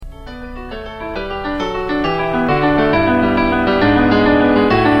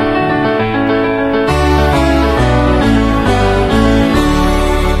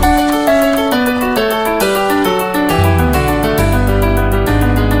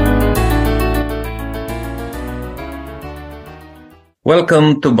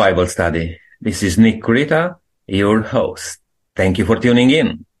Welcome to Bible Study. This is Nick Kurita, your host. Thank you for tuning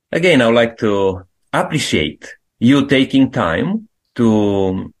in. Again, I would like to appreciate you taking time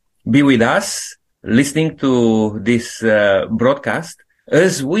to be with us, listening to this broadcast,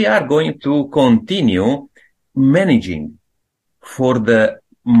 as we are going to continue managing for the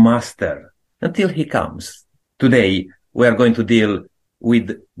Master until he comes. Today, we are going to deal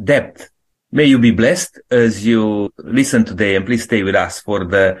with debt. May you be blessed as you listen today, and please stay with us for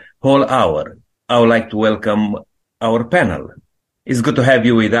the whole hour. I would like to welcome our panel. It's good to have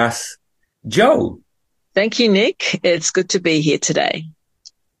you with us. Joe. Thank you, Nick. It's good to be here today.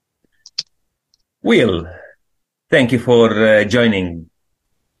 Will, thank you for joining.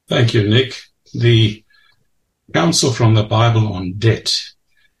 Thank you, Nick. The counsel from the Bible on debt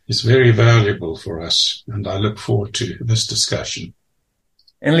is very valuable for us, and I look forward to this discussion.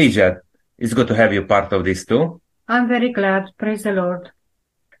 And Lydia, it's good to have you part of this too. I'm very glad. Praise the Lord.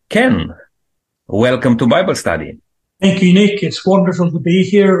 Ken, welcome to Bible Study. Thank you, Nick. It's wonderful to be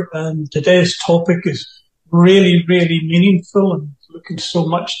here. And today's topic is really, really meaningful and looking so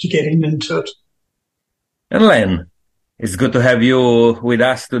much to getting into it. And Len, it's good to have you with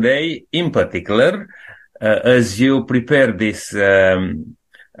us today, in particular, as you prepare this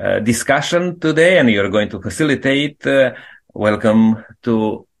discussion today and you're going to facilitate. Welcome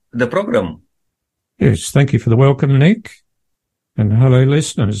to the program. Yes, thank you for the welcome, Nick. And hello,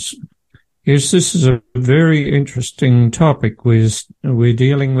 listeners. Yes, this is a very interesting topic we're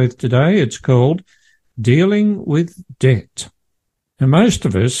dealing with today. It's called Dealing with Debt. And most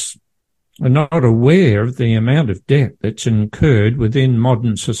of us are not aware of the amount of debt that's incurred within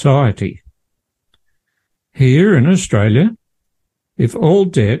modern society. Here in Australia, if all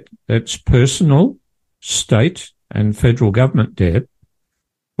debt that's personal, state and federal government debt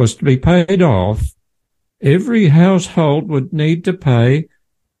was to be paid off, every household would need to pay,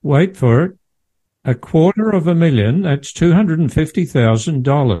 wait for it, $250,000. That's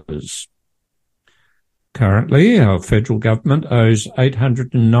 $250,000. Currently, our federal government owes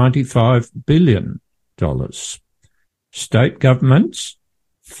 $895 billion. State governments,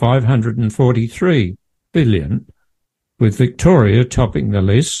 $543 billion, with Victoria topping the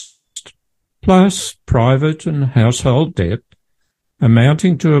list, plus private and household debt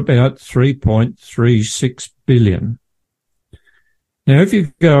amounting to about $3.36 billion. Now, if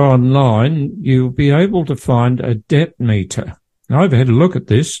you go online, you'll be able to find a debt meter. I've had a look at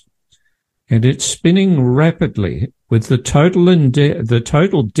this, and it's spinning rapidly with the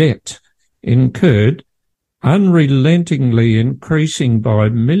total debt incurred unrelentingly increasing by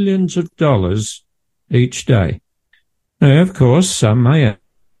millions of dollars each day. Now, of course, some may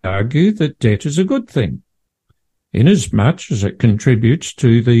argue that debt is a good thing, inasmuch as it contributes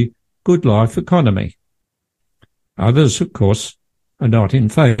to the good life economy. Others, of course, are not in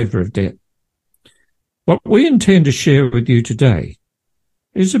favour of debt. What we intend to share with you today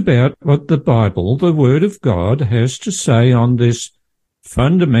is about what the Bible, the Word of God, has to say on this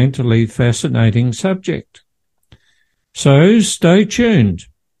fundamentally fascinating subject. So stay tuned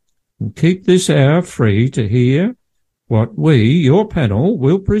and keep this hour free to hear what we, your panel,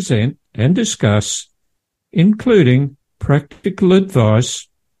 will present and discuss, including practical advice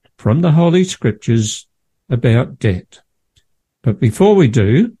from the Holy Scriptures about debt. But before we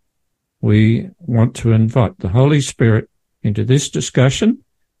do, we want to invite the Holy Spirit into this discussion.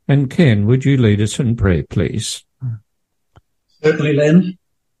 And Ken, would you lead us in prayer, please? Certainly, Len.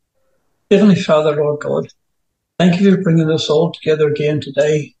 Heavenly Father, Lord God, thank you for bringing us all together again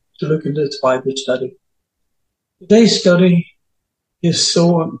today to look at this Bible study. Today's study is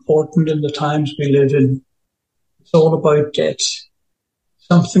so important in the times we live in. It's all about debt,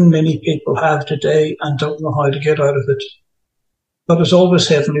 something many people have today and don't know how to get out of it. But as always,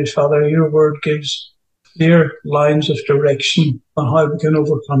 Heavenly Father, your word gives clear lines of direction on how we can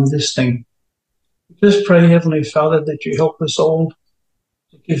overcome this thing. Just pray, Heavenly Father, that you help us all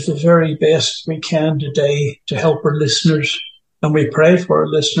to give the very best we can today to help our listeners. And we pray for our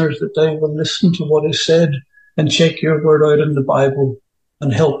listeners that they will listen to what is said and check your word out in the Bible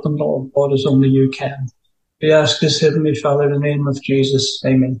and help them, Lord God, as only you can. We ask this, Heavenly Father, in the name of Jesus.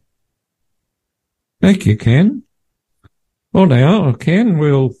 Amen. Thank you, Ken. Well, now, Ken,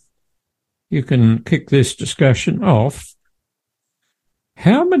 you can kick this discussion off.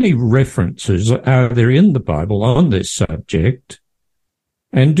 How many references are there in the Bible on this subject?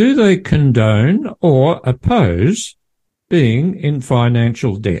 And do they condone or oppose being in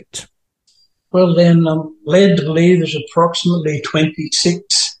financial debt? Well, then, I'm led to believe there's approximately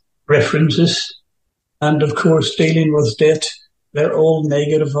 26 references. And, of course, dealing with debt, they're all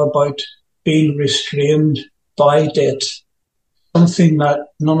negative about being restrained by debt. something that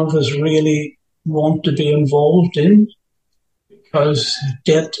none of us really want to be involved in, because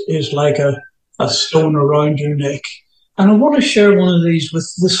debt is like a stone around your neck. And I want to share one of these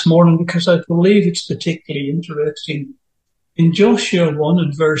with this morning because I believe it's particularly interesting. In Joshua 1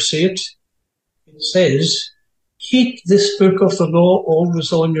 and verse 8, it says, "Keep this book of the law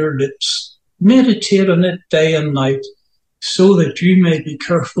always on your lips. Meditate on it day and night, so that you may be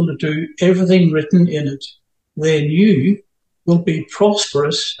careful to do everything written in it. Then you will be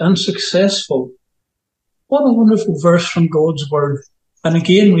prosperous and successful." What a wonderful verse from God's word. And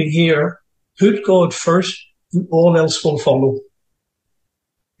again we hear, put God first and all else will follow.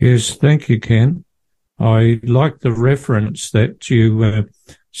 Yes, thank you, Ken. I like the reference that you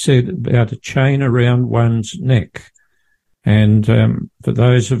said about a chain around one's neck. And for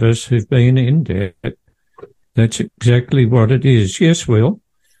those of us who've been in debt, that's exactly what it is. Yes, Will?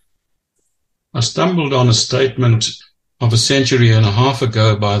 I stumbled on a statement of a century and a half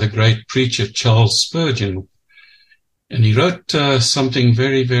ago by the great preacher Charles Spurgeon. And he wrote something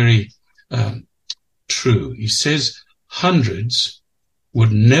very, very true. He says, hundreds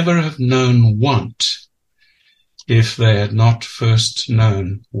would never have known want if they had not first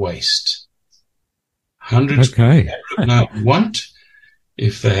known waste. Hundreds would never have known want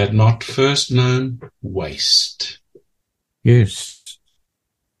if they had not first known waste. Yes.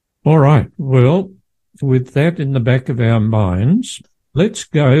 All right. Well, with that in the back of our minds, let's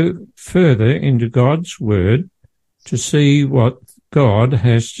go further into God's word to see what God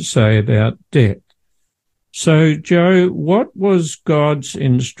has to say about debt. So, Joe, what was God's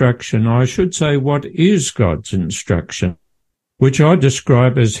instruction? I should say, what is God's instruction, which I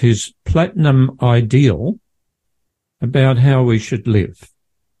describe as his platinum ideal about how we should live?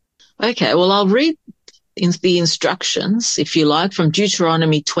 Okay, well, I'll read the instructions, if you like, from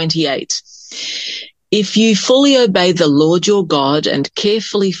Deuteronomy 28. "If you fully obey the Lord your God and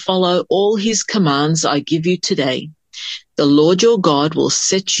carefully follow all his commands I give you today, the Lord your God will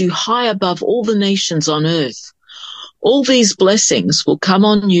set you high above all the nations on earth. All these blessings will come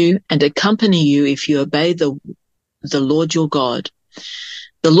on you and accompany you if you obey the Lord your God.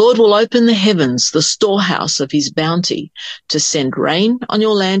 The Lord will open the heavens, the storehouse of his bounty, to send rain on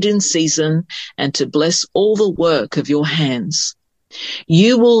your land in season and to bless all the work of your hands.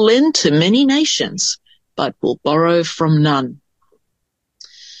 You will lend to many nations, but will borrow from none."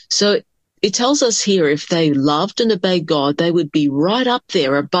 So it tells us here, if they loved and obeyed God, they would be right up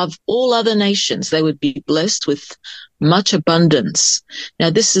there above all other nations. They would be blessed with much abundance. Now,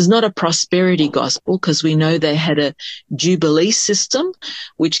 this is not a prosperity gospel, because we know they had a jubilee system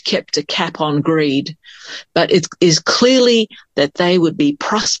which kept a cap on greed. But it is clearly that they would be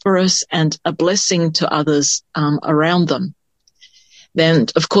prosperous and a blessing to others around them. Then,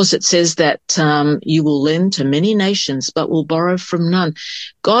 of course, it says that you will lend to many nations, but will borrow from none.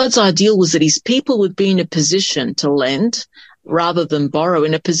 God's ideal was that his people would be in a position to lend rather than borrow,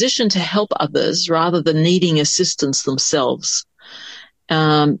 in a position to help others rather than needing assistance themselves.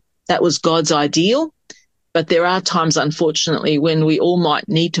 That was God's ideal, but there are times, unfortunately, when we all might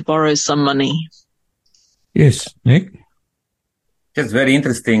need to borrow some money. Yes, Nick? Just very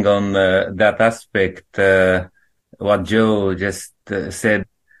interesting on that aspect, what Joe just said,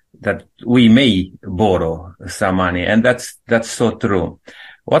 that we may borrow some money, and that's so true.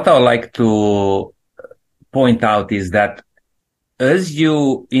 What I would like to point out is that as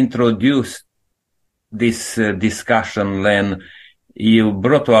you introduced this discussion, Len, you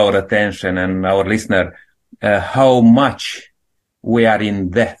brought to our attention and our listener how much we are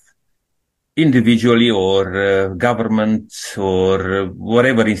in debt, individually or governments or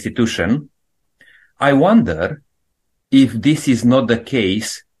whatever institution. I wonder if this is not the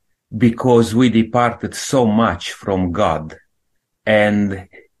case because we departed so much from God and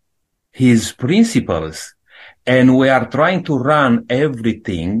his principles, and we are trying to run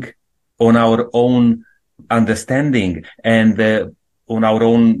everything on our own understanding and on our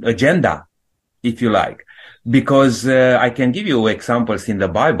own agenda, if you like. Because I can give you examples in the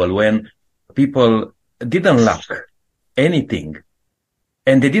Bible when people didn't lack anything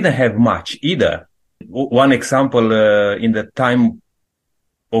and they didn't have much either. One example, in the time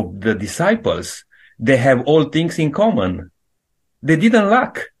of the disciples, they have all things in common. They didn't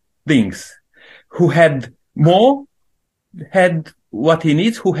lack things. Who had more had what he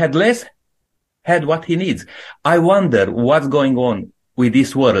needs. Who had less had what he needs. I wonder what's going on with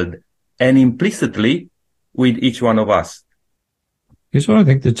this world and implicitly with each one of us. Yes, I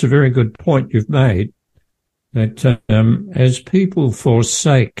think that's a very good point you've made, that as people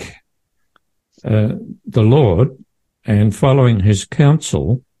forsake the Lord and following his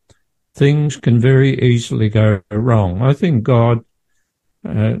counsel, things can very easily go wrong. I think God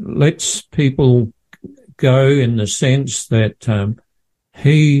lets people go in the sense that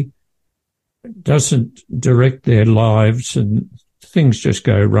he doesn't direct their lives and things just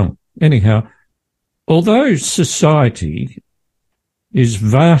go wrong. Anyhow, although society is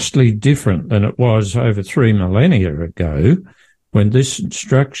vastly different than it was over 3 millennia ago, when this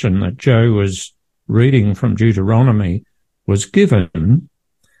instruction that Joe was reading from Deuteronomy was given,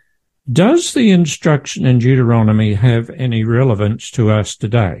 does the instruction in Deuteronomy have any relevance to us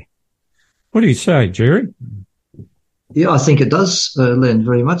today? What do you say, Jerry? Yeah, I think it does, Len,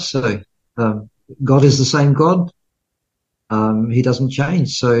 very much so. God is the same God. He doesn't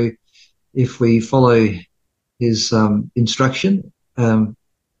change. So if we follow his instruction, then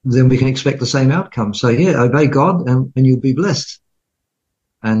we can expect the same outcome. So yeah, obey God and you'll be blessed.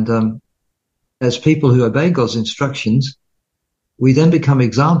 And as people who obey God's instructions, we then become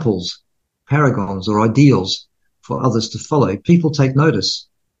examples, paragons or ideals for others to follow. People take notice.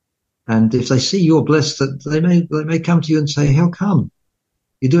 And if they see you're blessed, that they may come to you and say, how come?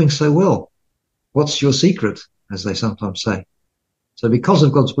 You're doing so well. What's your secret? As they sometimes say. So because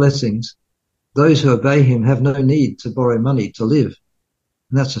of God's blessings, those who obey him have no need to borrow money to live.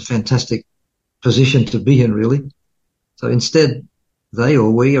 And that's a fantastic position to be in, really. So instead, they or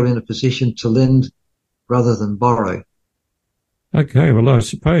we are in a position to lend rather than borrow. Okay, well, I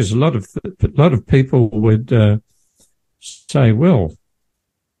suppose a lot of people would say, well,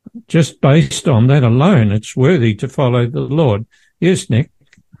 just based on that alone, it's worthy to follow the Lord. Yes, Nick?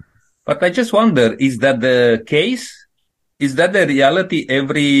 But I just wonder, is that the case? Is that the reality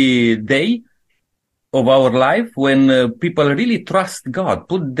every day of our life when people really trust God,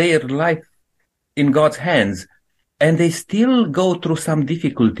 put their life in God's hands, and they still go through some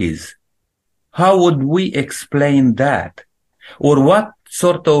difficulties? How would we explain that? Or what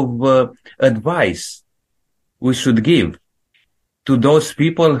sort of advice we should give to those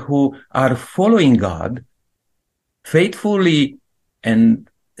people who are following God faithfully and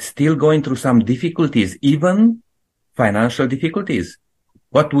still going through some difficulties, even financial difficulties?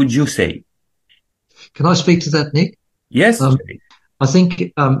 What would you say? Can I speak to that, Nick? Yes. I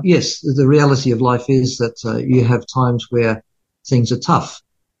think, yes, the reality of life is that you have times where things are tough,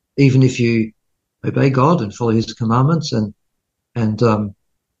 even if you obey God and follow his commandments and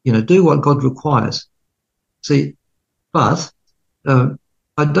do what God requires. See, but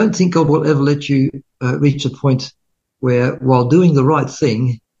I don't think God will ever let you reach a point where, while doing the right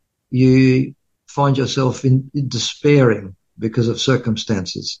thing, you find yourself in despairing because of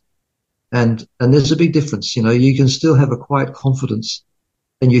circumstances. And there's a big difference. You can still have a quiet confidence,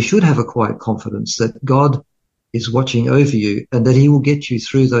 and you should have a quiet confidence that God is watching over you and that he will get you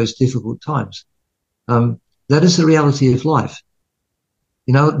through those difficult times. That is the reality of life.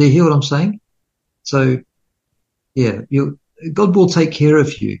 Do you hear what I'm saying? So, yeah, God will take care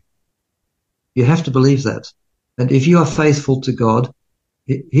of you. You have to believe that. And if you are faithful to God,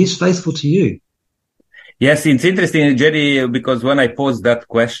 he's faithful to you. Yes, it's interesting, Jerry, because when I posed that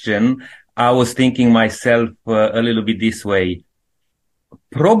question, I was thinking myself a little bit this way.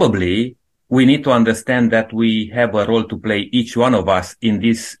 Probably we need to understand that we have a role to play, each one of us, in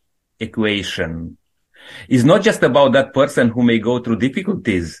this equation. It's not just about that person who may go through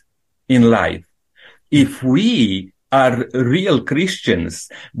difficulties in life. If we are real Christians,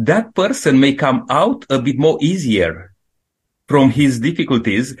 that person may come out a bit more easier from his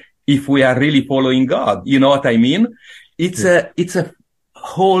difficulties if we are really following God. You know what I mean? It's a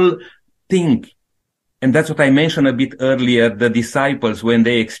whole thing. And that's what I mentioned a bit earlier, the disciples, when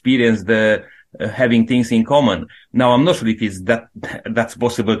they experienced the having things in common. Now, I'm not sure if that's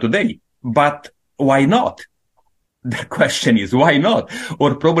possible today, but why not? The question is, why not?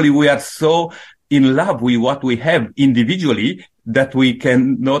 Or probably we are so in love with what we have individually that we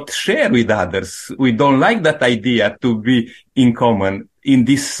cannot share with others. We don't like that idea to be in common in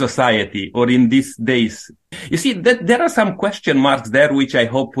this society or in these days. You see, that there are some question marks there, which I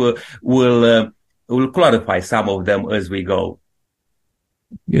hope will clarify some of them as we go.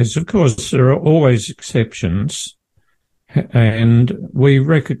 Yes, of course, there are always exceptions, and we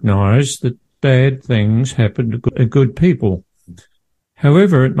recognize that bad things happen to good people.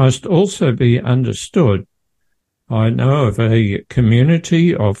 However, it must also be understood, I know of a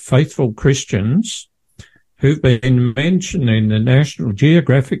community of faithful Christians who've been mentioned in the National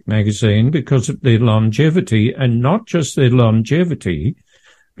Geographic magazine because of their longevity, and not just their longevity,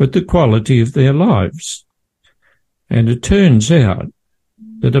 but the quality of their lives. And it turns out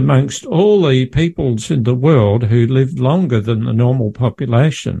that amongst all the peoples in the world who lived longer than the normal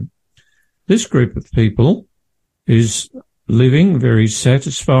population, this group of people is living very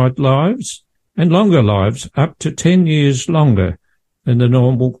satisfied lives and longer lives, up to 10 years longer than the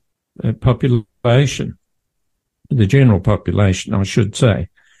normal population, the general population, I should say.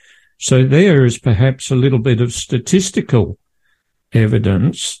 So there is perhaps a little bit of statistical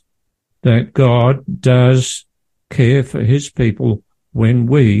evidence that God does care for his people when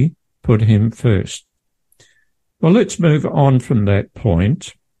we put him first. Well, let's move on from that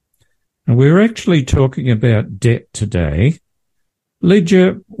point. And we're actually talking about debt today.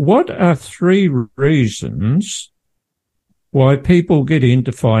 Lydia, what are 3 reasons why people get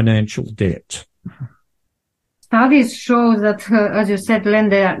into financial debt? Studies show that, as you said, Len,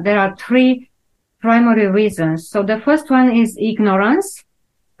 there are 3 primary reasons. So the first one is ignorance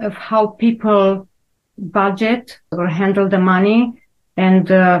of how people budget or handle the money. And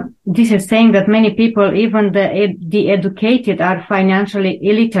this is saying that many people, even the educated, are financially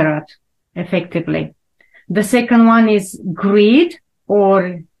illiterate, effectively. The second one is greed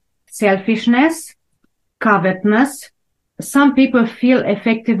or selfishness, covetousness. Some people feel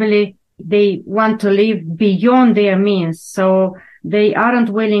effectively they want to live beyond their means, so they aren't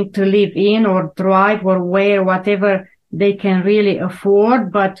willing to live in or drive or wear whatever they can really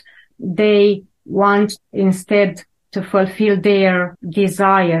afford, but they want instead to fulfill their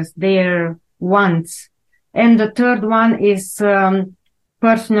desires, their wants. And the third one is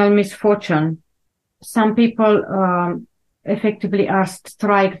personal misfortune. Some people effectively are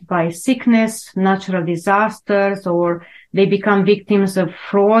struck by sickness, natural disasters, or they become victims of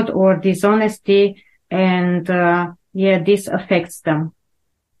fraud or dishonesty, and this affects them.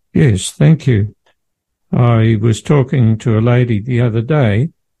 Yes, thank you. I was talking to a lady the other day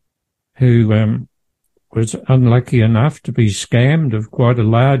who was unlucky enough to be scammed of quite a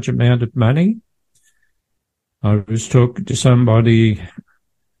large amount of money. I was talking to somebody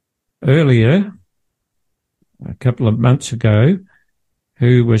earlier, a couple of months ago,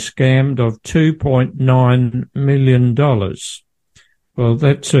 who were scammed of $2.9 million. Well,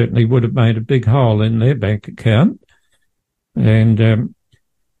 that certainly would have made a big hole in their bank account. And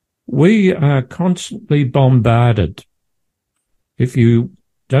we are constantly bombarded. If you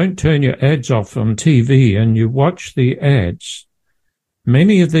don't turn your ads off on TV and you watch the ads,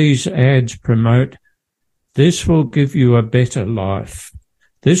 many of these ads promote, this will give you a better life.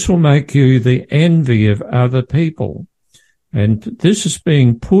 This will make you the envy of other people. And this is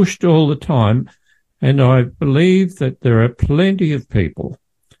being pushed all the time. And I believe that there are plenty of people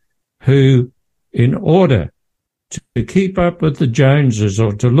who, in order to keep up with the Joneses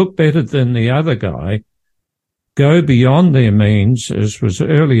or to look better than the other guy, go beyond their means, as was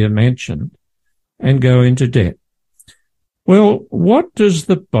earlier mentioned, and go into debt. Well, what does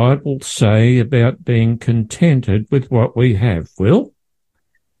the Bible say about being contented with what we have, Will?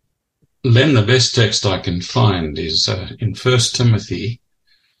 Len, the best text I can find is in 1 Timothy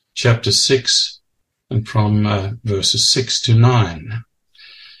chapter 6 and from verses 6 to 9.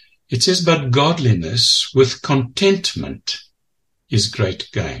 It says, but godliness with contentment is great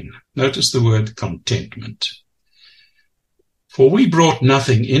gain. Notice the word contentment. For we brought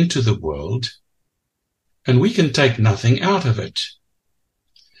nothing into the world, and we can take nothing out of it.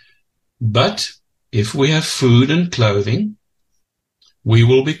 But if we have food and clothing, we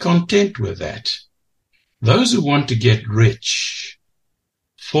will be content with that. Those who want to get rich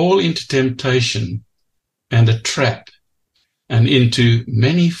fall into temptation and a trap and into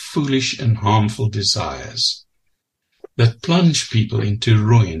many foolish and harmful desires that plunge people into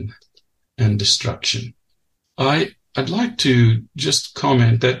ruin and destruction. I'd like to just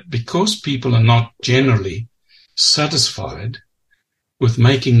comment that because people are not generally satisfied with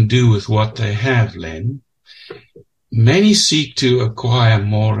making do with what they have, Len, many seek to acquire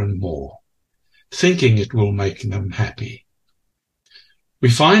more and more, thinking it will make them happy. We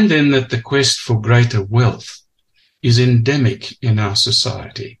find then that the quest for greater wealth is endemic in our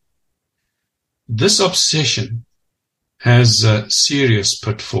society. This obsession has serious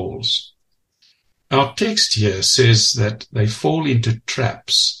pitfalls. Our text here says that they fall into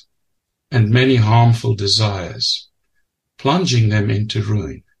traps and many harmful desires, plunging them into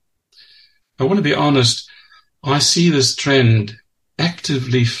ruin. I want to be honest, I see this trend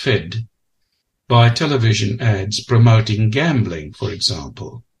actively fed by television ads promoting gambling, for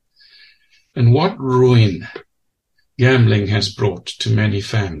example. And what ruin gambling has brought to many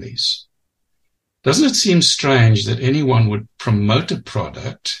families. Doesn't it seem strange that anyone would promote a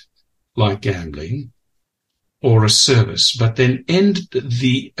product like gambling or a service, but then end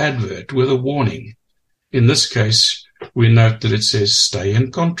the advert with a warning? In this case, we note that it says, stay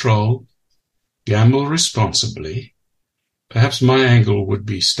in control, gamble responsibly. Perhaps my angle would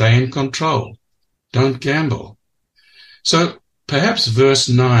be stay in control, don't gamble. So perhaps verse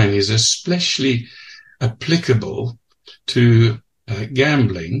 9 is especially applicable to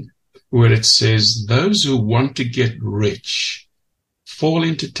gambling, where it says, those who want to get rich fall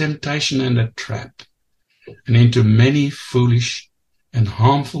into temptation and a trap, and into many foolish and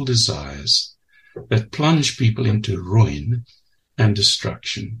harmful desires that plunge people into ruin and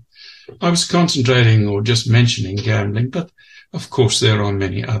destruction. I was concentrating or just mentioning gambling, but of course there are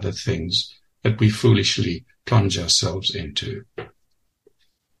many other things that we foolishly plunge ourselves into.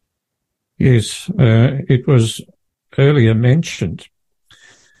 Yes, it was earlier mentioned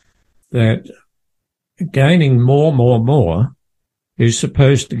that gaining more is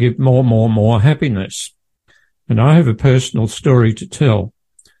supposed to give more happiness. And I have a personal story to tell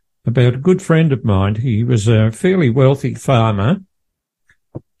about a good friend of mine. He was a fairly wealthy farmer,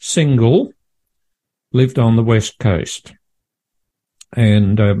 single, lived on the West Coast.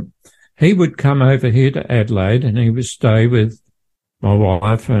 And he would come over here to Adelaide and he would stay with my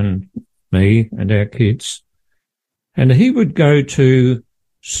wife and me and our kids. And he would go to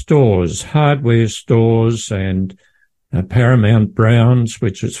stores, hardware stores and Paramount Browns,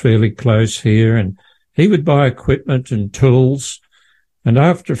 which is fairly close here, and he would buy equipment and tools. And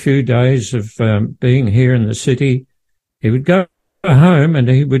after a few days of being here in the city, he would go home and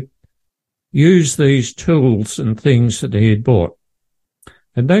he would use these tools and things that he had bought.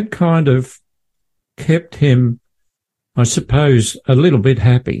 And that kind of kept him, I suppose, a little bit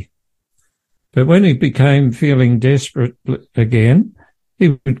happy. But when he became feeling desperate again,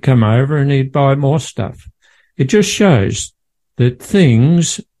 he would come over and he'd buy more stuff. It just shows that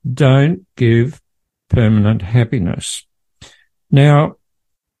things don't give permanent happiness. Now,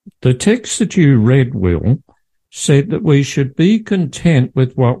 the text that you read, Will, said that we should be content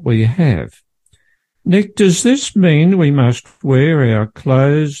with what we have. Nick, does this mean we must wear our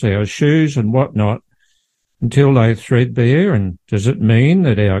clothes, our shoes and whatnot until they're threadbare? And does it mean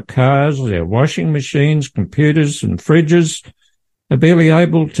that our cars, our washing machines, computers and fridges are barely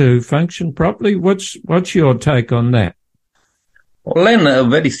able to function properly? What's your take on that? Well, Len, a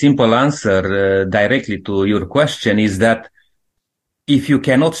very simple answer directly to your question is that if you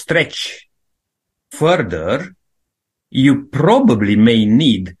cannot stretch further, you probably may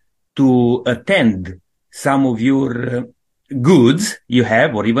need to attend some of your goods you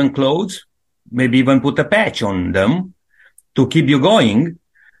have, or even clothes, maybe even put a patch on them to keep you going,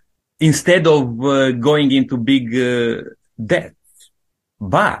 instead of going into big debt.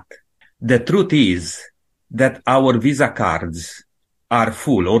 But the truth is that our Visa cards are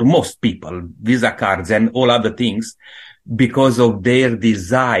full, or most people, Visa cards and all other things, because of their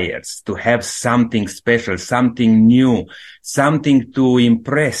desires to have something special, something new, something to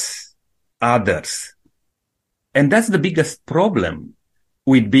impress others. And that's the biggest problem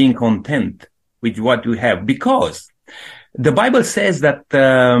with being content with what you have, because the Bible says that,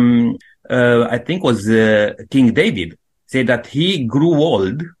 I think it was King David said that he grew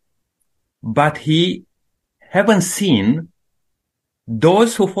old, but he haven't seen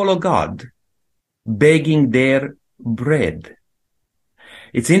those who follow God begging their bread.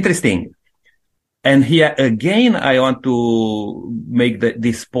 It's interesting. And here again, I want to make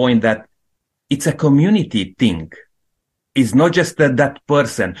this point that it's a community thing. It's not just that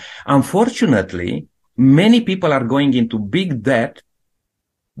person. Unfortunately, many people are going into big debt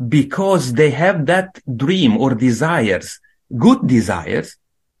because they have that dream or desires, good desires,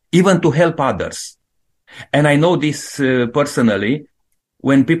 even to help others. And I know this personally,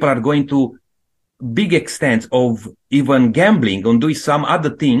 when people are going to big extent of even gambling or doing some other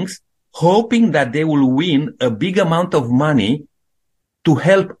things, hoping that they will win a big amount of money to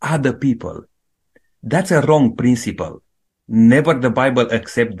help other people. That's a wrong principle. Never the Bible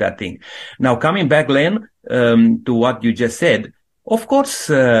accept that thing. Now, coming back, Len, to what you just said, of course,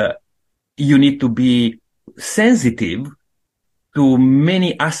 you need to be sensitive to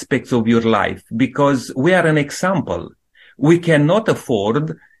many aspects of your life, because we are an example. We cannot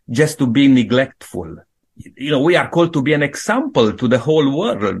afford just to be neglectful. You know, we are called to be an example to the whole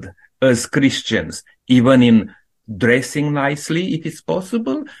world as Christians, even in dressing nicely, if it's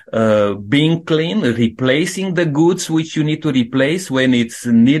possible, being clean, replacing the goods which you need to replace when it's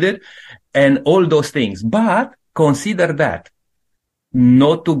needed, and all those things. But consider that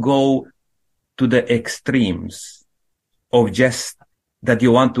not to go to the extremes of just that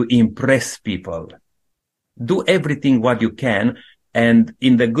you want to impress people. Do everything what you can, and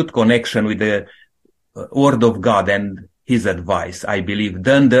in the good connection with the Word of God and His advice, I believe,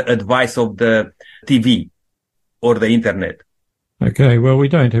 than the advice of the TV or the internet. Okay, well, we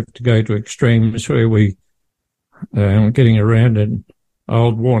don't have to go to extremes where we getting around in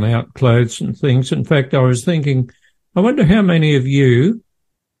old worn-out clothes and things. In fact, I was thinking I wonder how many of you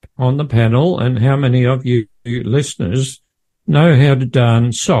on the panel and how many of you listeners know how to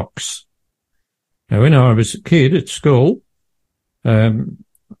darn socks. Now, when I was a kid at school,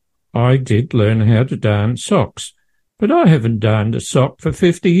 I did learn how to darn socks, but I haven't darned a sock for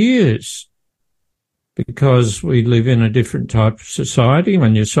 50 years because we live in a different type of society.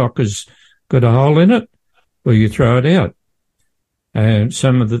 When your sock has got a hole in it, well, you throw it out. And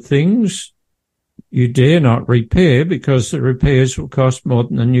some of the things you dare not repair because the repairs will cost more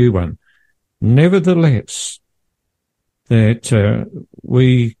than the new one. Nevertheless, that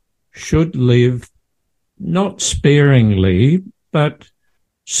we should live not sparingly, but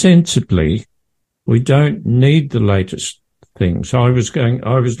sensibly. We don't need the latest things. I was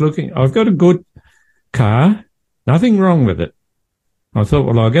looking, I've got a good car, nothing wrong with it. I thought,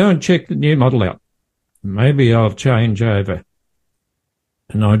 well, I'll go and check the new model out. Maybe I'll change over.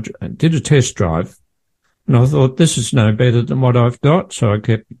 And I did a test drive, and I thought, this is no better than what I've got, so I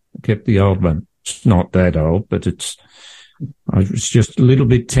kept the old one. It's not that old, but I was just a little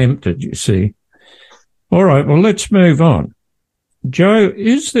bit tempted, you see. All right, well, let's move on. Joe,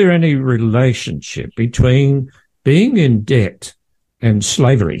 is there any relationship between being in debt and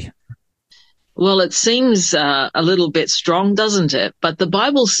slavery? Well, it seems a little bit strong, doesn't it? But the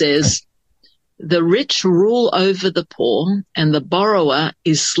Bible says the rich rule over the poor and the borrower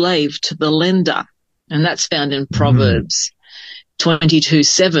is slave to the lender. And that's found in Proverbs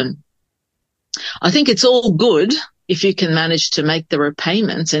 22:7. I think it's all good if you can manage to make the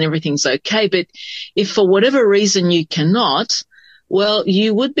repayments and everything's okay. But if for whatever reason you cannot, well,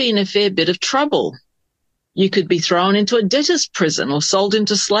 you would be in a fair bit of trouble. You could be thrown into a debtor's prison or sold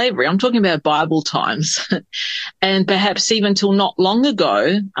into slavery. I'm talking about Bible times. And perhaps even till not long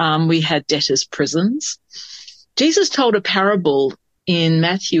ago, we had debtor's prisons. Jesus told a parable in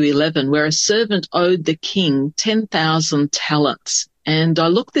Matthew 11 where a servant owed the king 10,000 talents. And I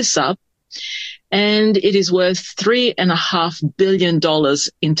looked this up, and it is worth $3.5 billion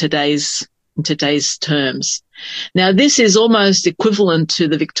in today's terms. Now, this is almost equivalent to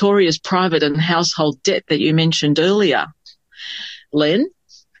the Victoria's private and household debt that you mentioned earlier, Len.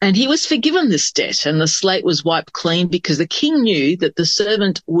 And he was forgiven this debt, and the slate was wiped clean because the king knew that the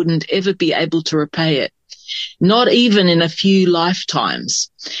servant wouldn't ever be able to repay it, not even in a few lifetimes.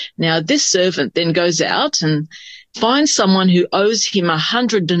 Now, this servant then goes out and finds someone who owes him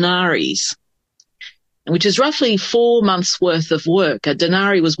 100 denarii, which is roughly 4 months' worth of work. A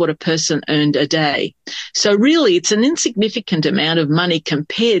denarii was what a person earned a day. So really, it's an insignificant amount of money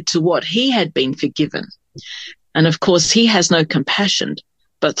compared to what he had been forgiven. And of course, he has no compassion,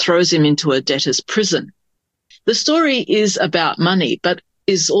 but throws him into a debtor's prison. The story is about money, but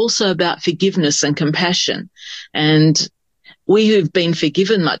is also about forgiveness and compassion. And we who've been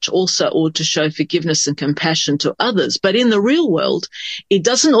forgiven much also ought to show forgiveness and compassion to others. But in the real world, it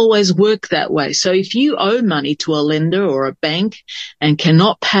doesn't always work that way. So if you owe money to a lender or a bank and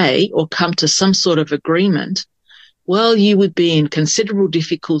cannot pay or come to some sort of agreement, well, you would be in considerable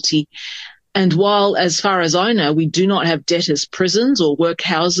difficulty. And while, as far as I know, we do not have debtors' prisons or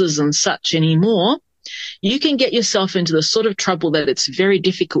workhouses and such anymore, you can get yourself into the sort of trouble that it's very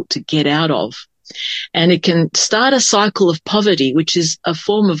difficult to get out of. And it can start a cycle of poverty, which is a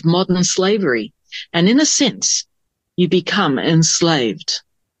form of modern slavery. And in a sense, you become enslaved.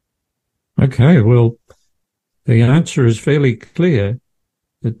 Okay, well, the answer is fairly clear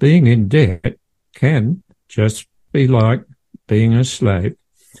that being in debt can just be like being a slave.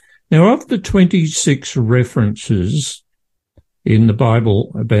 Now, of the 26 references in the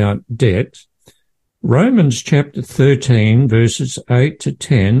Bible about debt, Romans chapter 13, verses 8 to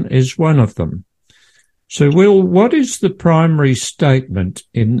 10 is one of them. So, Will, what is the primary statement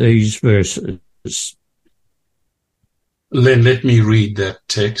in these verses? Len, let me read that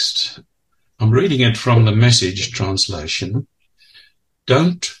text. I'm reading it from the Message translation.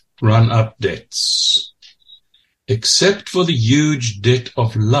 Don't run up debts, except for the huge debt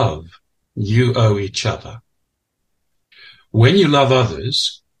of love you owe each other. When you love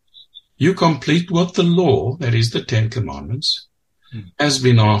others, you complete what the law, that is the 10 Commandments, has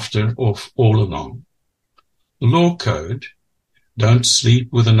been after all along. Law code: don't sleep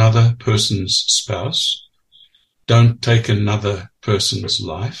with another person's spouse, don't take another person's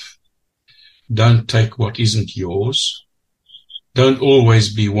life, don't take what isn't yours, don't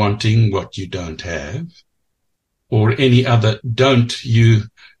always be wanting what you don't have, or any other don't you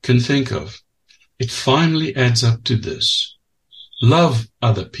can think of. It finally adds up to this: love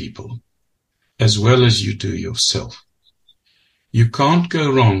other people as well as you do yourself. You can't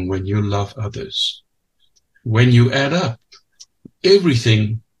go wrong when you love others. When you add up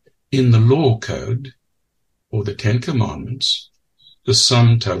everything in the law code, or the Ten Commandments, the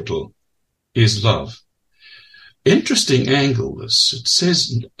sum total is love. Interesting angle this. It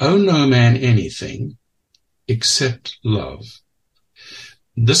says, owe no man anything except love.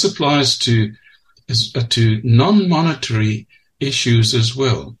 This applies to non-monetary issues as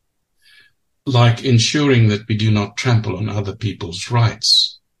well, like ensuring that we do not trample on other people's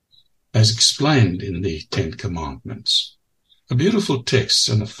rights, as explained in the Ten Commandments. A beautiful text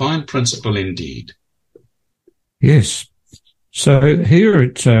and a fine principle indeed. Yes. So here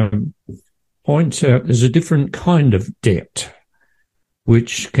it points out there's a different kind of debt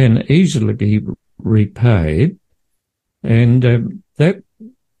which can easily be repaid. And that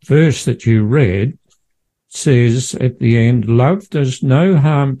verse that you read says at the end, love does no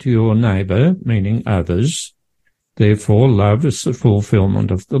harm to your neighbour, meaning others. Therefore, love is the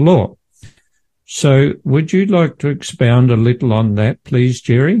fulfilment of the law. So would you like to expound a little on that, please,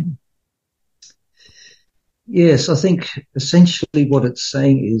 Jerry? Yes, I think essentially what it's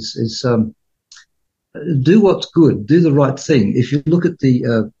saying is do what's good, do the right thing. If you look at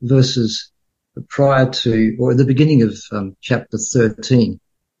the verses prior to, or at the beginning of chapter 13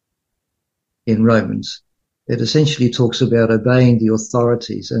 in Romans, it essentially talks about obeying the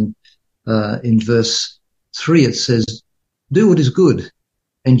authorities. And in verse 3 it says, do what is good,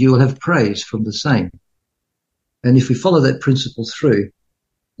 and you will have praise from the same. And if we follow that principle through,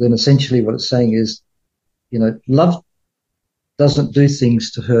 then essentially what it's saying is, love doesn't do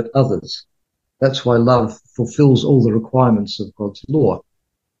things to hurt others. That's why love fulfills all the requirements of God's law.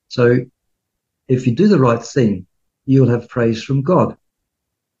 So if you do the right thing, you'll have praise from God,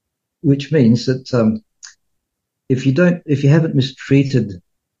 which means that if you haven't mistreated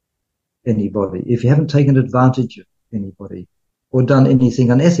anybody, if you haven't taken advantage of anybody or done anything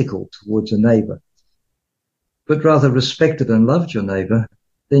unethical towards a neighbor, but rather respected and loved your neighbor,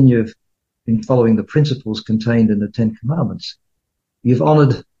 then you've been following the principles contained in the Ten Commandments. You've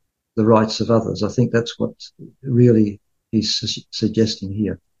honored the rights of others. I think that's what really he's suggesting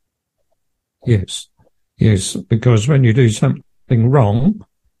here. Yes, because when you do something wrong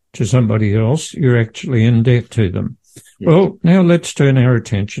to somebody else, you're actually in debt to them. Yes. Well, now let's turn our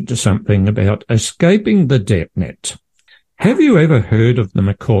attention to something about escaping the debt net. Have you ever heard of the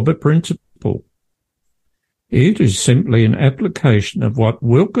Micawber principle? It is simply an application of what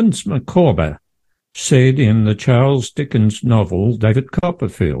Wilkins Micawber said in the Charles Dickens novel David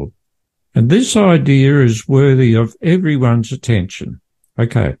Copperfield. And this idea is worthy of everyone's attention.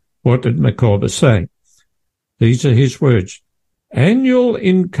 Okay, what did Micawber say? These are his words. Annual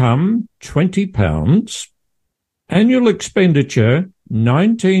income, £20. Annual expenditure,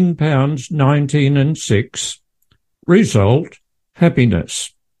 £19.19 6. Result,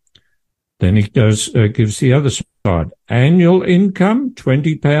 happiness. Then he gives the other side. Annual income,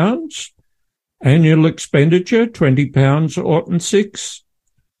 £20. Annual expenditure, £20 6.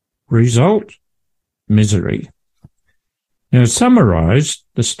 Result, misery. Now, summarized,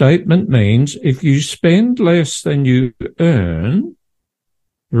 the statement means if you spend less than you earn,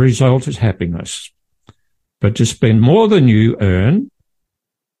 the result is happiness. But to spend more than you earn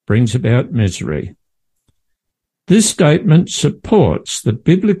brings about misery. This statement supports the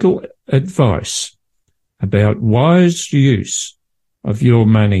biblical advice about wise use of your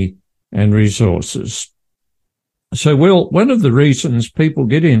money and resources. So, one of the reasons people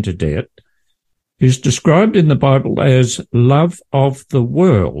get into debt is described in the Bible as love of the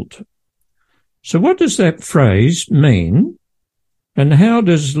world. So what does that phrase mean, and how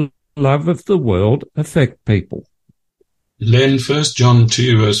does love of the world affect people? Len, 1 John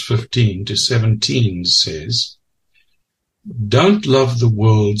 2 verse 15 to 17 says, don't love the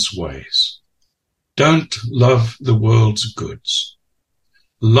world's ways. Don't love the world's goods.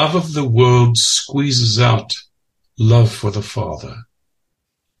 Love of the world squeezes out love for the Father.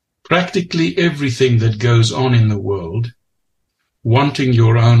 Practically everything that goes on in the world, wanting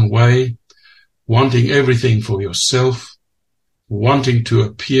your own way, wanting everything for yourself, wanting to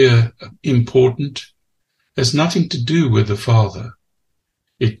appear important, has nothing to do with the Father.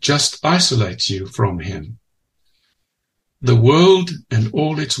 It just isolates you from Him. The world and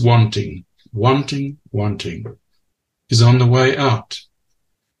all its wanting, is on the way out.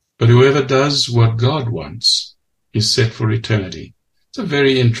 But whoever does what God wants is set for eternity. It's a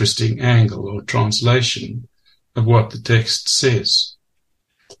very interesting angle or translation of what the text says.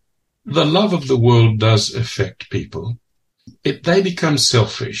 The love of the world does affect people. They become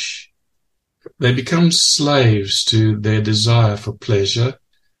selfish. They become slaves to their desire for pleasure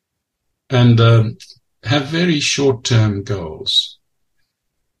and have very short-term goals.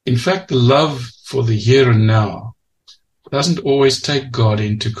 In fact, the love for the here and now doesn't always take God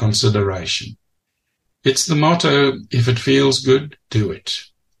into consideration. It's the motto, if it feels good, do it.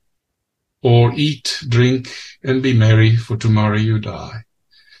 Or eat, drink, and be merry, for tomorrow you die.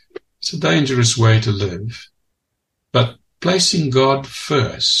 It's a dangerous way to live. But placing God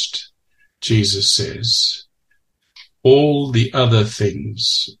first, Jesus says, all the other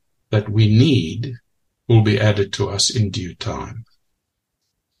things that we need will be added to us in due time.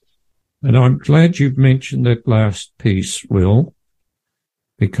 And I'm glad you've mentioned that last piece, Will,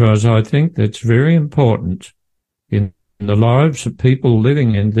 because I think that's very important in the lives of people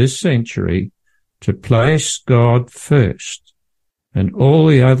living in this century to place God first, and all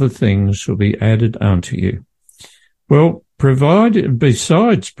the other things will be added unto you. Well,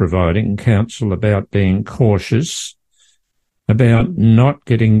 besides providing counsel about being cautious, about not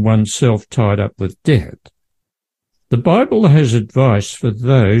getting oneself tied up with debt, the Bible has advice for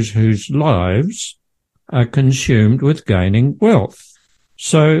those whose lives are consumed with gaining wealth.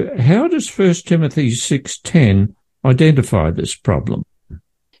 So how does 1 Timothy 6:10 identify this problem?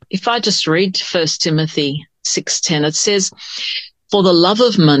 If I just read 1 Timothy 6:10, it says, "For the love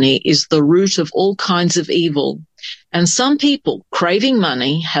of money is the root of all kinds of evil, and some people, craving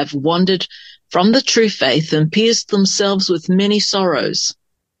money, have wandered from the true faith and pierced themselves with many sorrows."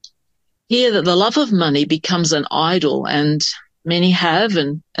 Here, that the love of money becomes an idol, and many have,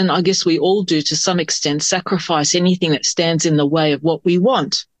 and I guess we all do to some extent, sacrifice anything that stands in the way of what we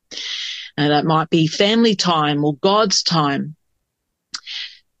want. And that might be family time or God's time.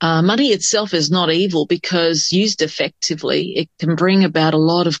 Money itself is not evil because used effectively, it can bring about a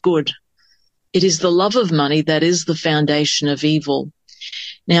lot of good. It is the love of money that is the foundation of evil.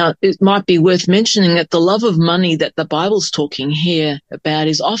 Now, it might be worth mentioning that the love of money that the Bible's talking here about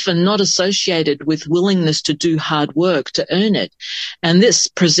is often not associated with willingness to do hard work to earn it, and this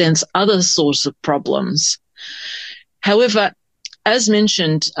presents other sorts of problems. However, as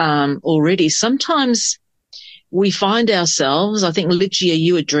mentioned already, sometimes we find ourselves, I think, Ligia,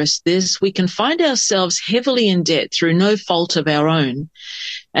 you addressed this, we can find ourselves heavily in debt through no fault of our own.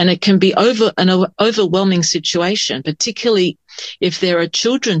 And it can be an overwhelming situation, particularly if there are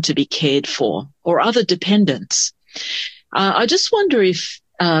children to be cared for or other dependents. I just wonder if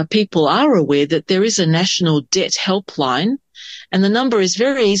people are aware that there is a national debt helpline, and the number is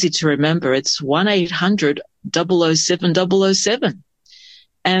very easy to remember. It's 1-800-007-007.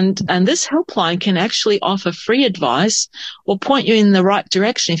 And this helpline can actually offer free advice or point you in the right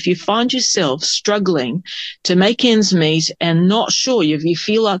direction if you find yourself struggling to make ends meet and not sure, if you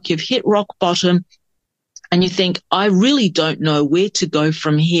feel like you've hit rock bottom and you think, I really don't know where to go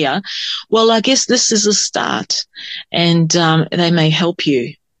from here. Well, I guess this is a start, and they may help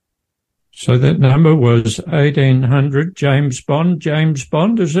you. So that number was 1800 James Bond. James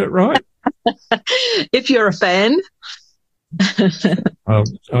Bond, is that right? If you're a fan.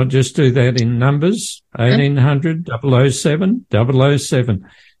 I'll just do that in numbers, 1800-007-007.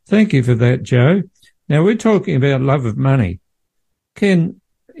 Thank you for that, Joe. Now, we're talking about love of money. Ken,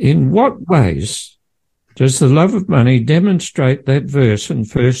 in what ways does the love of money demonstrate that verse in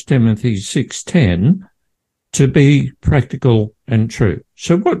 1 Timothy 6:10 to be practical and true?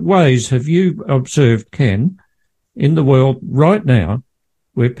 So what ways have you observed, Ken, in the world right now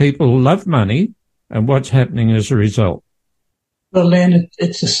where people love money and what's happening as a result? Well, Len,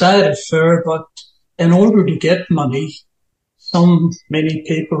 it's a sad affair, but in order to get money, many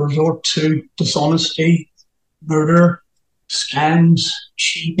people resort to dishonesty, murder, scams,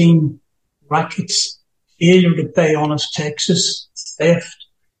 cheating, rackets, failure to pay honest taxes, theft,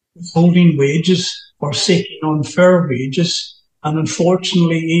 withholding wages, or seeking unfair wages. And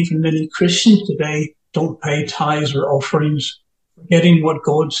unfortunately, even many Christians today don't pay tithes or offerings, forgetting what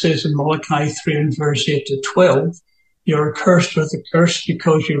God says in Malachi 3 and verse 8 to 12. You're cursed with a curse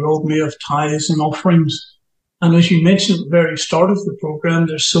because you robbed me of tithes and offerings. And as you mentioned at the very start of the program,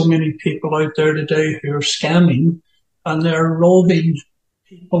 there's so many people out there today who are scamming, and they're robbing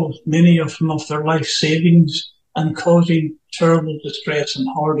people, many of them, of their life savings and causing terrible distress and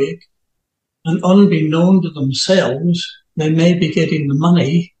heartache. And unbeknown to themselves, they may be getting the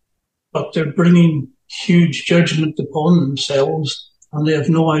money, but they're bringing huge judgment upon themselves, and they have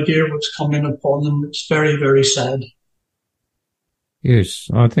no idea what's coming upon them. It's very, very sad. Yes,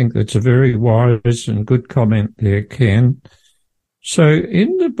 I think that's a very wise and good comment there, Ken. So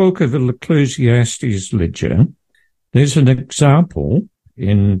in the book of Ecclesiastes, Ligia, there's an example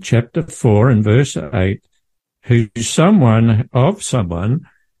in chapter 4 and verse 8 someone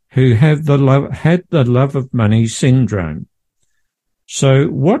who had the love of money syndrome. So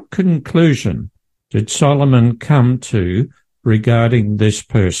what conclusion did Solomon come to regarding this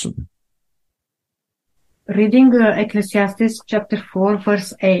person? Reading Ecclesiastes chapter 4,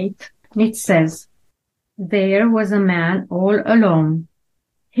 verse 8, it says, There was a man all alone.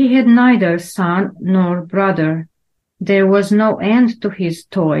 He had neither son nor brother. There was no end to his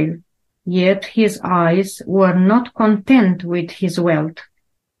toil, yet his eyes were not content with his wealth.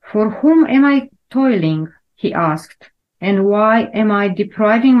 For whom am I toiling? He asked, and why am I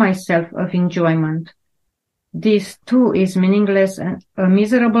depriving myself of enjoyment? This too is meaningless and a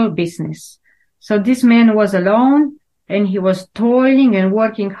miserable business. So this man was alone, and he was toiling and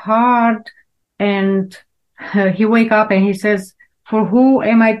working hard, and he wake up and he says, for who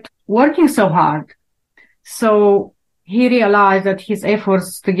am I working so hard? So he realized that his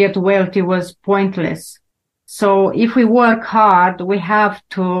efforts to get wealthy was pointless. So if we work hard, we have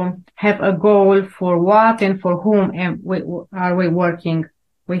to have a goal for what and for whom are we working.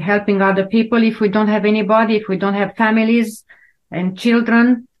 We're helping other people if we don't have anybody, if we don't have families and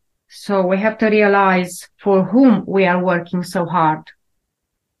children. So we have to realize for whom we are working so hard.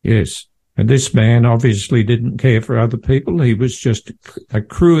 Yes. And this man obviously didn't care for other people. He was just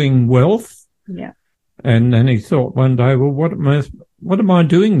accruing wealth. Yeah. And then he thought one day, well, what am I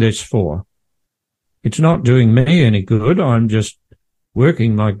doing this for? It's not doing me any good. I'm just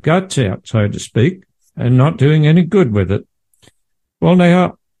working my guts out, so to speak, and not doing any good with it. Well,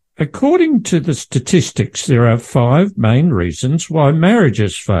 now, according to the statistics, there are 5 main reasons why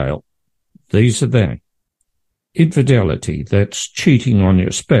marriages fail. These are they. Infidelity, that's cheating on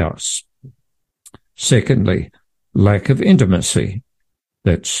your spouse. Secondly, lack of intimacy,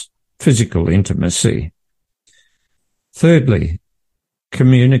 that's physical intimacy. Thirdly,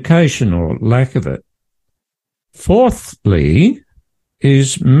 communication or lack of it. Fourthly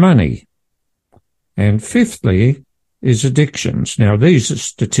is money. And fifthly is addictions. Now, these are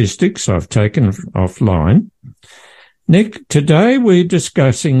statistics I've taken offline. Nick, today we're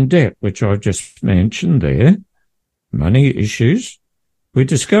discussing debt, which I just mentioned there, money issues. We're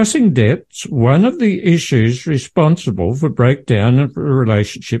discussing debts, one of the issues responsible for breakdown of a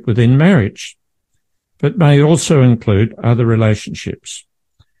relationship within marriage, but may also include other relationships.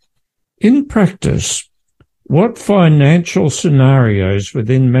 In practice, what financial scenarios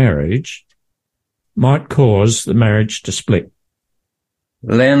within marriage might cause the marriage to split?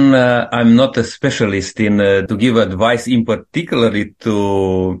 Len, I'm not a specialist in to give advice in particularly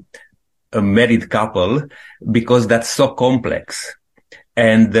to a married couple because that's so complex.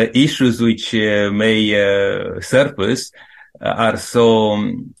 And the issues which may surface are so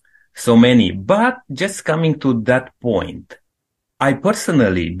many. But just coming to that point, I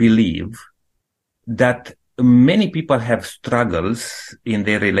personally believe that many people have struggles in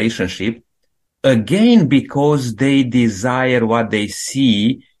their relationship, again, because they desire what they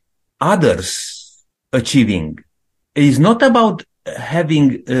see others achieving. It is not about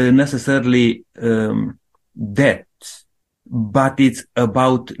having necessarily debt, but it's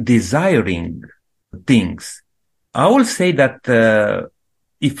about desiring things. I will say that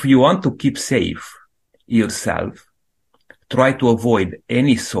if you want to keep safe yourself, try to avoid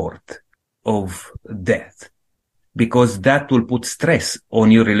any sort of debt, because that will put stress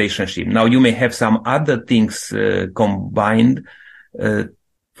on your relationship. Now, you may have some other things combined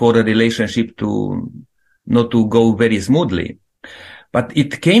for a relationship to not to go very smoothly. But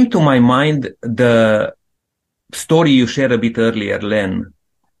it came to my mind the story you shared a bit earlier, Len,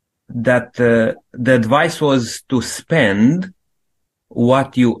 that the advice was to spend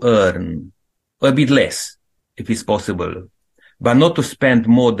what you earn, a bit less, if it's possible, but not to spend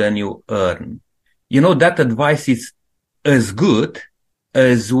more than you earn. You know, that advice is as good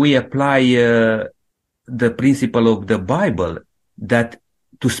as we apply the principle of the Bible, that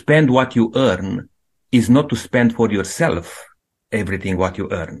to spend what you earn is not to spend for yourself everything what you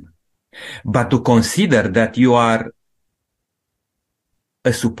earn, but to consider that you are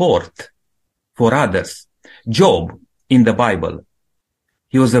a support for others. Job in the Bible,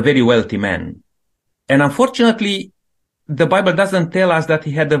 he was a very wealthy man. And unfortunately, the Bible doesn't tell us that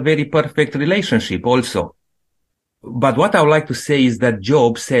he had a very perfect relationship also. But what I would like to say is that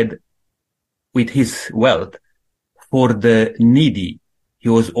Job said with his wealth, for the needy, he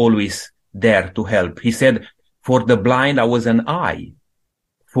was always there to help. He said, for the blind, I was an eye.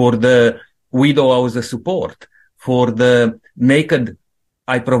 For the widow, I was a support. For the naked,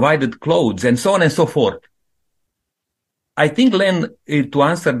 I provided clothes, and so on and so forth. I think, Len, to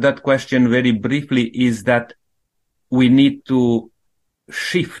answer that question very briefly, is that we need to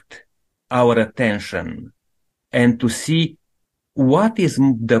shift our attention and to see what is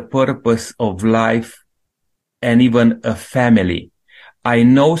the purpose of life and even a family. I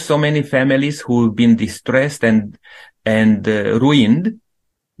know so many families who have been distressed and ruined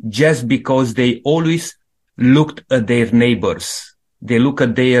just because they always looked at their neighbors. They look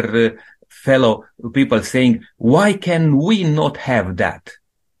at their fellow people saying, why can we not have that?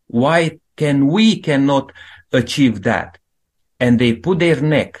 Why we cannot achieve that? And they put their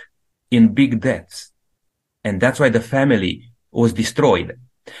neck in big debts. And that's why the family was destroyed.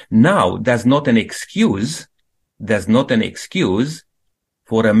 Now, that's not an excuse. That's not an excuse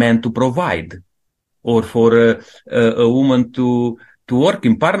for a man to provide or for a woman to work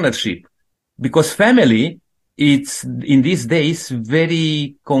in partnership. Because family, it's in these days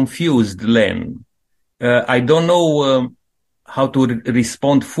very confused, Len. I don't know how to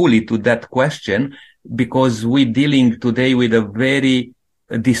respond fully to that question because we're dealing today with a very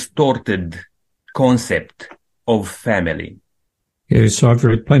distorted concept of family. Yes, I've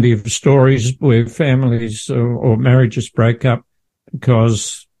read plenty of stories where families or marriages break up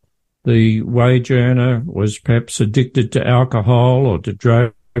because the wage earner was perhaps addicted to alcohol or to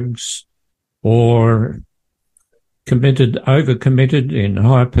drugs or overcommitted in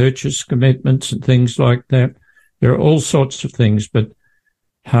hire purchase commitments and things like that. There are all sorts of things, but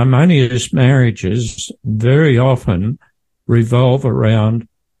harmonious marriages very often revolve around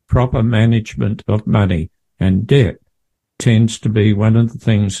proper management of money, and debt tends to be one of the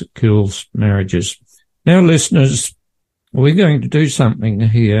things that kills marriages. Now, listeners, we're going to do something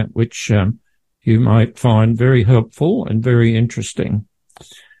here which you might find very helpful and very interesting.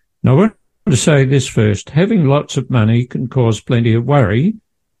 Now, I want to say this first. Having lots of money can cause plenty of worry,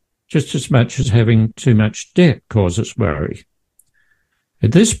 just as much as having too much debt causes worry.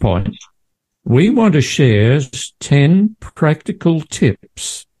 At this point, we want to share 10 practical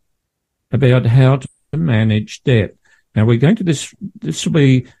tips about how to manage debt. Now, we're going to this will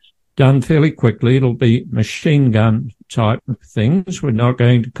be done fairly quickly. It'll be machine gun type of things. We're not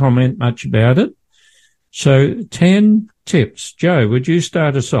going to comment much about it. So 10 tips. Joe, would you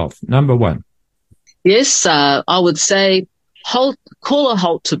start us off? Number 1. Yes, I would say call a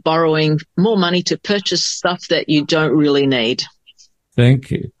halt to borrowing more money to purchase stuff that you don't really need.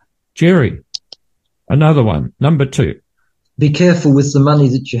 Thank you. Jerry, another one. Number 2. Be careful with the money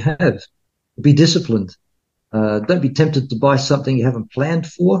that you have. Be disciplined. Don't be tempted to buy something you haven't planned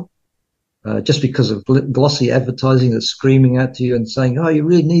for, just because of glossy advertising that's screaming out to you and saying, oh, you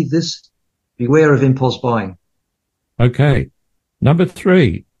really need this. Beware of impulse buying. Okay. Number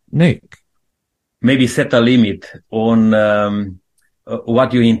 3, Nick. Maybe set a limit on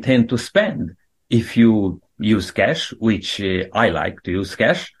what you intend to spend. If you use cash, which I like to use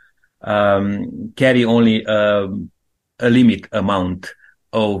cash, carry only a limit amount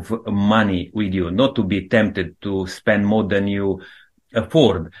of money with you, not to be tempted to spend more than you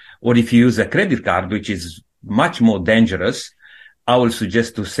afford. Or if you use a credit card, which is much more dangerous, I will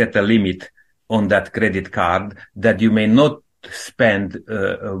suggest to set a limit on that credit card that you may not spend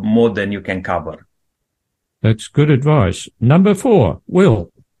more than you can cover. That's good advice. Number 4,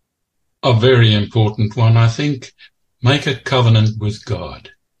 Will. A very important one, I think. Make a covenant with God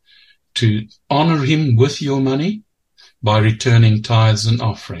to honor him with your money by returning tithes and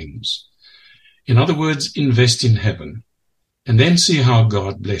offerings. In other words, invest in heaven and then see how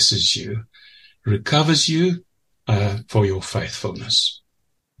God blesses you, recovers you for your faithfulness.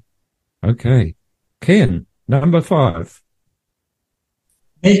 Okay. Ken, number 5.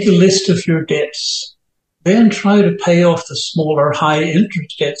 Make a list of your debts. Then try to pay off the smaller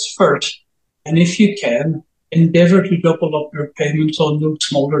high-interest debts first. And if you can, endeavour to double up your payments on those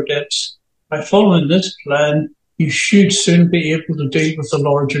smaller debts. By following this plan, you should soon be able to deal with the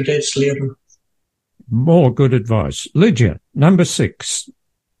larger debts later. More good advice. Lydia, number 6.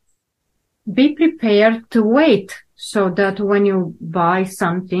 Be prepared to wait so that when you buy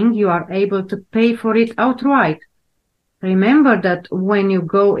something, you are able to pay for it outright. Remember that when you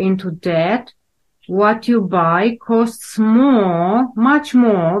go into debt, what you buy costs more, much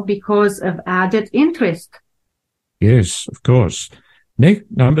more, because of added interest. Yes, of course. Nick,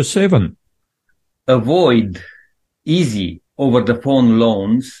 number 7. Avoid easy over-the-phone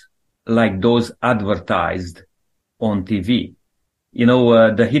loans like those advertised on TV. You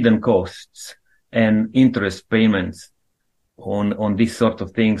know, the hidden costs and interest payments on these sort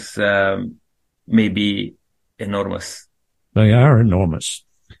of things may be enormous. They are enormous.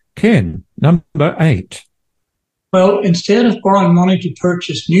 Ken, number 8. Well, instead of borrowing money to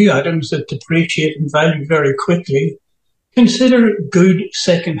purchase new items that depreciate in value very quickly, consider good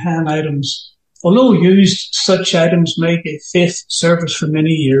second-hand items. Although used, such items may give faith service for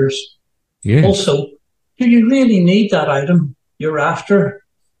many years. Yes. Also, do you really need that item you're after,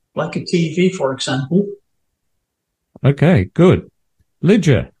 like a TV, for example? Okay, good.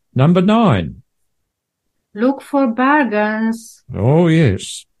 Lydia, number 9. Look for bargains. Oh,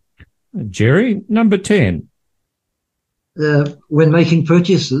 yes. Jerry, number 10. when making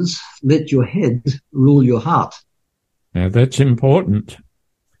purchases, let your head rule your heart. Now, that's important.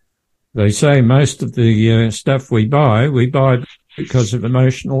 They say most of the stuff we buy because of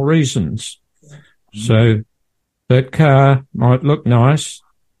emotional reasons. So that car might look nice,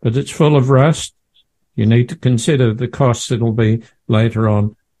 but it's full of rust. You need to consider the costs it'll be later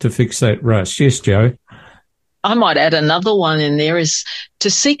on to fix that rust. Yes, Joe? I might add another one in there is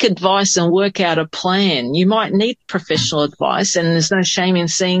to seek advice and work out a plan. You might need professional advice, and there's no shame in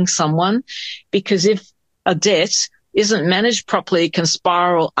seeing someone, because if a debt isn't managed properly, it can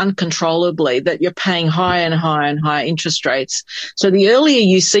spiral uncontrollably, that you're paying higher and higher and higher interest rates. So the earlier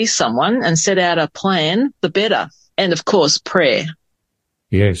you see someone and set out a plan, the better. And, of course, prayer.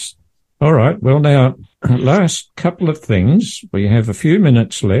 Yes. All right. Well, now, last couple of things. We have a few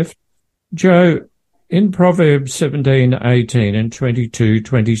minutes left. Joe, in Proverbs 17:18 and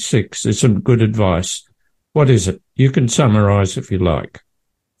 22:26, there's some good advice. What is it? You can summarise if you like.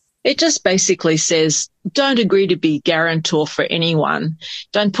 It just basically says, don't agree to be guarantor for anyone.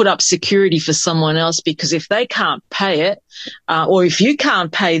 Don't put up security for someone else, because if they can't pay it, or if you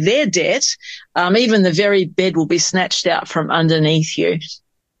can't pay their debt, even the very bed will be snatched out from underneath you.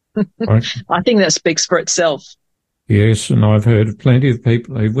 Right. I think that speaks for itself. Yes, and I've heard of plenty of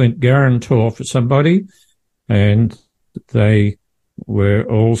people who went guarantor for somebody and they were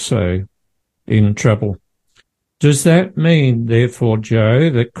also in trouble. Does that mean, therefore, Joe,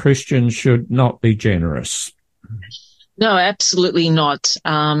 that Christians should not be generous? No, absolutely not.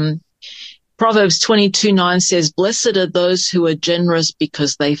 Proverbs 22:9 says, blessed are those who are generous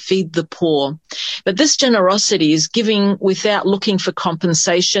because they feed the poor. But this generosity is giving without looking for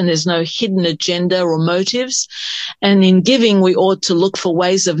compensation. There's no hidden agenda or motives. And in giving, we ought to look for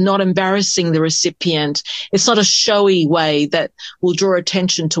ways of not embarrassing the recipient. It's not a showy way that will draw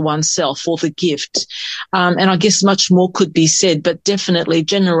attention to oneself or the gift. And I guess much more could be said, but definitely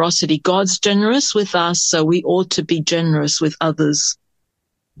generosity. God's generous with us, so we ought to be generous with others.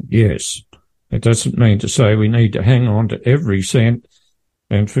 Yes. It doesn't mean to say we need to hang on to every cent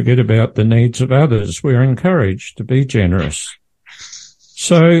and forget about the needs of others. We're encouraged to be generous.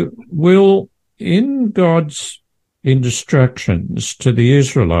 So in God's instructions to the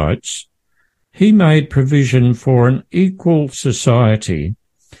Israelites, he made provision for an equal society.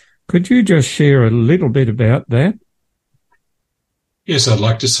 Could you just share a little bit about that? Yes, I'd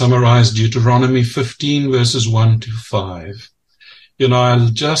like to summarize Deuteronomy 15, verses 1 to 5. You know, I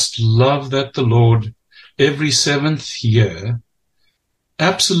just love that the Lord, every seventh year,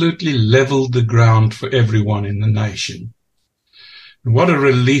 absolutely leveled the ground for everyone in the nation. And what a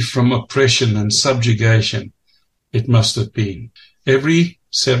relief from oppression and subjugation it must have been. Every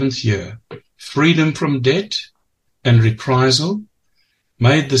seventh year, freedom from debt and reprisal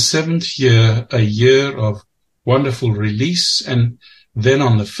made the seventh year a year of wonderful release. And then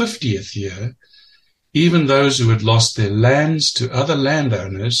on the 50th year, even those who had lost their lands to other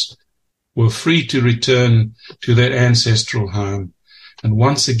landowners were free to return to their ancestral home and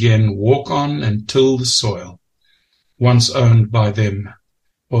once again walk on and till the soil, once owned by them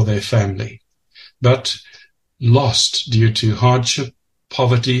or their family, but lost due to hardship,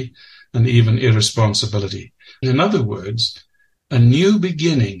 poverty, and even irresponsibility. In other words, a new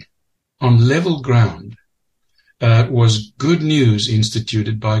beginning on level ground was good news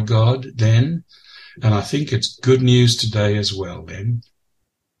instituted by God then. And I think it's good news today as well, then.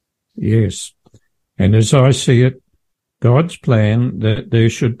 Yes. And as I see it, God's plan that there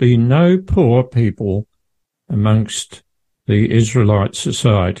should be no poor people amongst the Israelite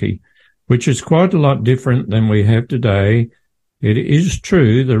society, which is quite a lot different than we have today. It is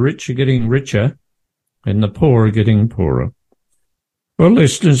true the rich are getting richer and the poor are getting poorer. Well,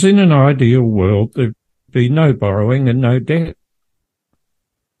 listeners, in an ideal world, there'd be no borrowing and no debt.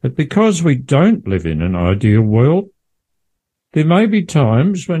 But because we don't live in an ideal world, there may be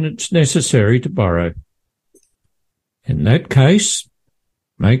times when it's necessary to borrow. In that case,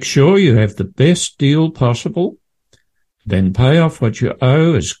 make sure you have the best deal possible, then pay off what you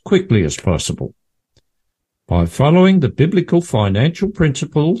owe as quickly as possible. By following the biblical financial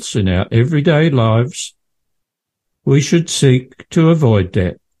principles in our everyday lives, we should seek to avoid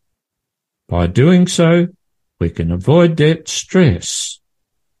debt. By doing so, we can avoid debt stress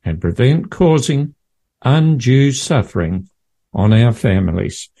and prevent causing undue suffering on our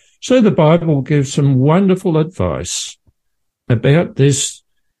families. So the Bible gives some wonderful advice about this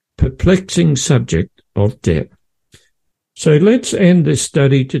perplexing subject of debt. So let's end this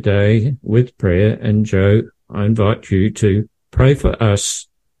study today with prayer. And Joe, I invite you to pray for us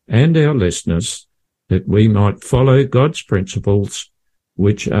and our listeners that we might follow God's principles,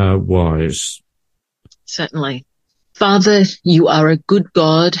 which are wise. Certainly. Father, you are a good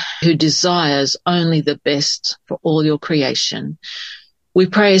God who desires only the best for all your creation. We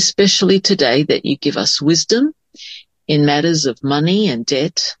pray especially today that you give us wisdom in matters of money and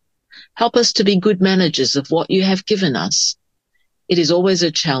debt. Help us to be good managers of what you have given us. It is always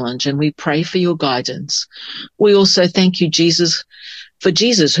a challenge, and we pray for your guidance. We also thank you, Jesus, for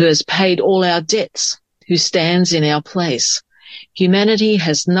Jesus, who has paid all our debts, who stands in our place. Humanity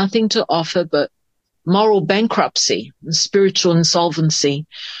has nothing to offer but moral bankruptcy and spiritual insolvency.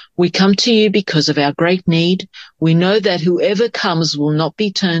 We come to you because of our great need. We know that whoever comes will not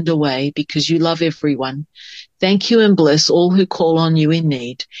be turned away because you love everyone. Thank you and bless all who call on you in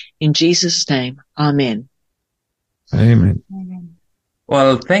need. In Jesus' name, amen. Amen.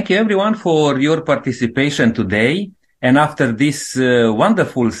 Well, thank you everyone for your participation today. And after this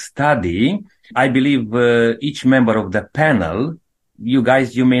wonderful study, I believe each member of the panel, you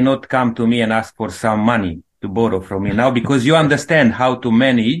guys, you may not come to me and ask for some money to borrow from me now because you understand how to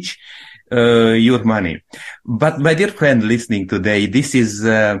manage your money. But my dear friend listening today, this is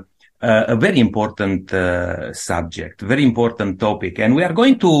a very important subject, very important topic. And we are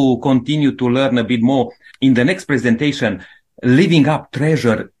going to continue to learn a bit more in the next presentation, living up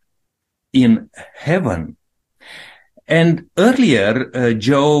treasure in heaven. And earlier,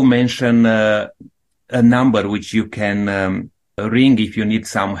 Joe mentioned a number which you can ring if you need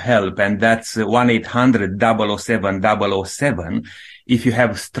some help, and that's 1-800-007-007 if you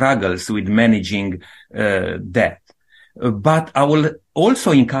have struggles with managing debt. But I will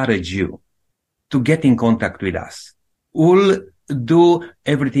also encourage you to get in contact with us. We'll do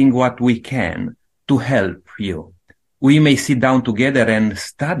everything what we can to help you. We may sit down together and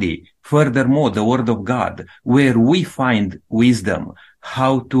study furthermore the Word of God, where we find wisdom,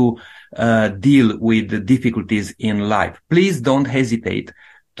 how to deal with the difficulties in life. Please don't hesitate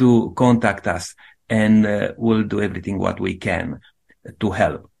to contact us, and we'll do everything what we can to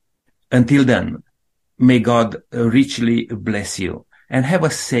help. Until then, may God richly bless you and have a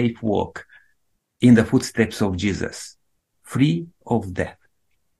safe walk in the footsteps of Jesus, free of death.